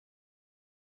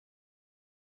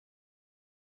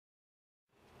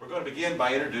We're going to begin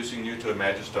by introducing you to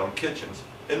Imagistone kitchens.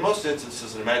 In most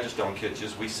instances in Imagistone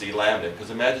kitchens we see laminate because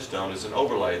Imagistone is an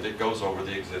overlay that goes over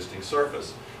the existing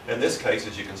surface. In this case,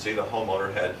 as you can see, the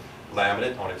homeowner had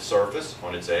laminate on its surface,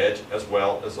 on its edge, as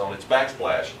well as on its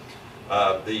backsplash.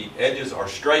 The edges are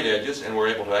straight edges, and we're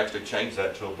able to actually change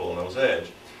that to a bullnose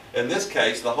edge. In this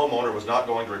case, the homeowner was not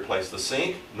going to replace the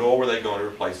sink, nor were they going to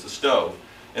replace the stove.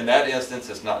 In that instance,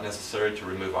 it's not necessary to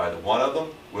remove either one of them.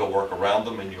 We'll work around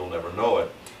them and you'll never know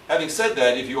it. Having said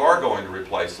that, if you are going to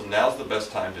replace them, now's the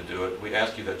best time to do it. We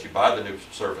ask you that you buy the new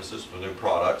surfaces, the new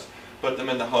products, put them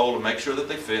in the hole and make sure that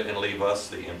they fit and leave us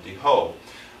the empty hole.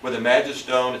 With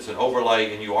Imagistone, it's an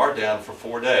overlay and you are down for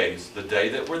 4 days. The day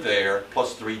that we're there,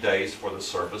 plus 3 days for the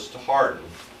surface to harden.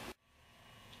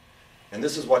 And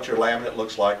this is what your laminate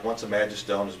looks like once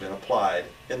Imagistone has been applied.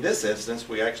 In this instance,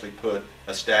 we actually put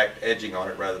a stacked edging on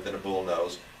it rather than a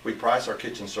bullnose. We price our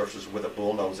kitchen surfaces with a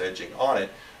bullnose edging on it,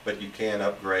 but you can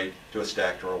upgrade to a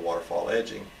stacked or a waterfall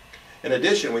edging. In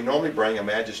addition, we normally bring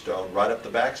Imagistone right up the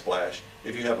backsplash.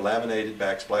 If you have laminated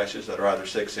backsplashes that are either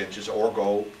 6 inches or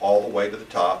go all the way to the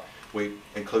top, we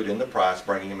include in the price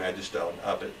bringing Imagistone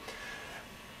up it.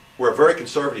 We're a very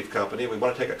conservative company. We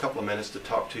want to take a couple of minutes to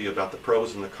talk to you about the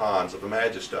pros and the cons of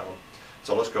Imagistone.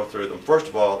 So let's go through them. First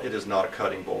of all, it is not a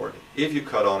cutting board. If you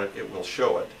cut on it, it will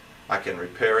show it. I can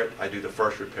repair it. I do the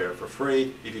first repair for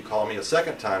free. If you call me a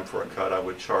second time for a cut, I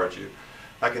would charge you.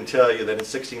 I can tell you that in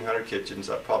 1,600 kitchens,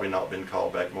 I've probably not been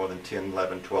called back more than 10,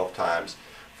 11, 12 times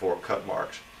for cut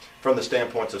marks. From the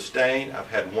standpoints of stain,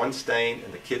 I've had one stain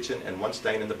in the kitchen and one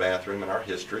stain in the bathroom in our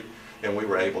history, and we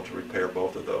were able to repair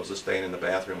both of those. The stain in the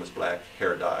bathroom was black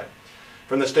hair dye.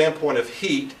 From the standpoint of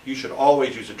heat, you should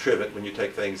always use a trivet when you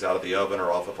take things out of the oven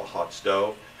or off of a hot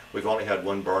stove. We've only had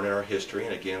one burn in our history,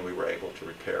 and again, we were able to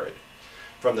repair it.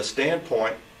 From the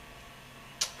standpoint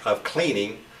of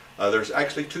cleaning, there's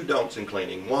actually 2 don'ts in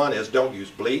cleaning. One is don't use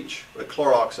bleach. But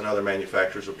Clorox and other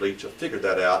manufacturers of bleach have figured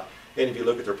that out, and if you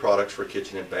look at their products for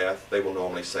kitchen and bath, they will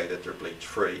normally say that they're bleach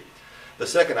free. The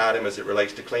second item as it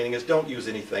relates to cleaning is don't use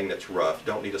anything that's rough.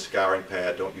 Don't need a scouring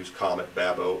pad, don't use Comet,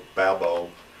 Balbo,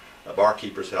 a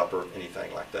barkeeper's helper,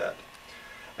 anything like that.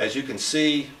 As you can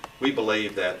see, we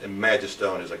believe that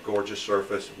Imagistone is a gorgeous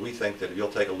surface. We think that if you'll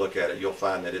take a look at it, you'll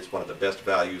find that it's one of the best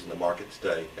values in the market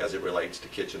today as it relates to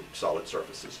kitchen solid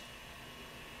surfaces.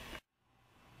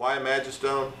 Why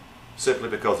Imagistone? Simply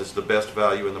because it's the best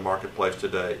value in the marketplace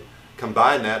today.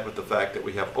 Combine that with the fact that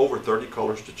we have over 30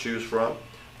 colors to choose from,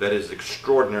 that is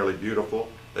extraordinarily beautiful,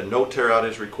 that no tear out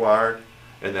is required,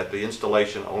 and that the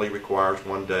installation only requires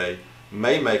 1 day,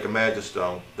 may make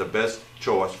Imagistone the best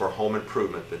choice for home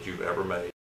improvement that you've ever made.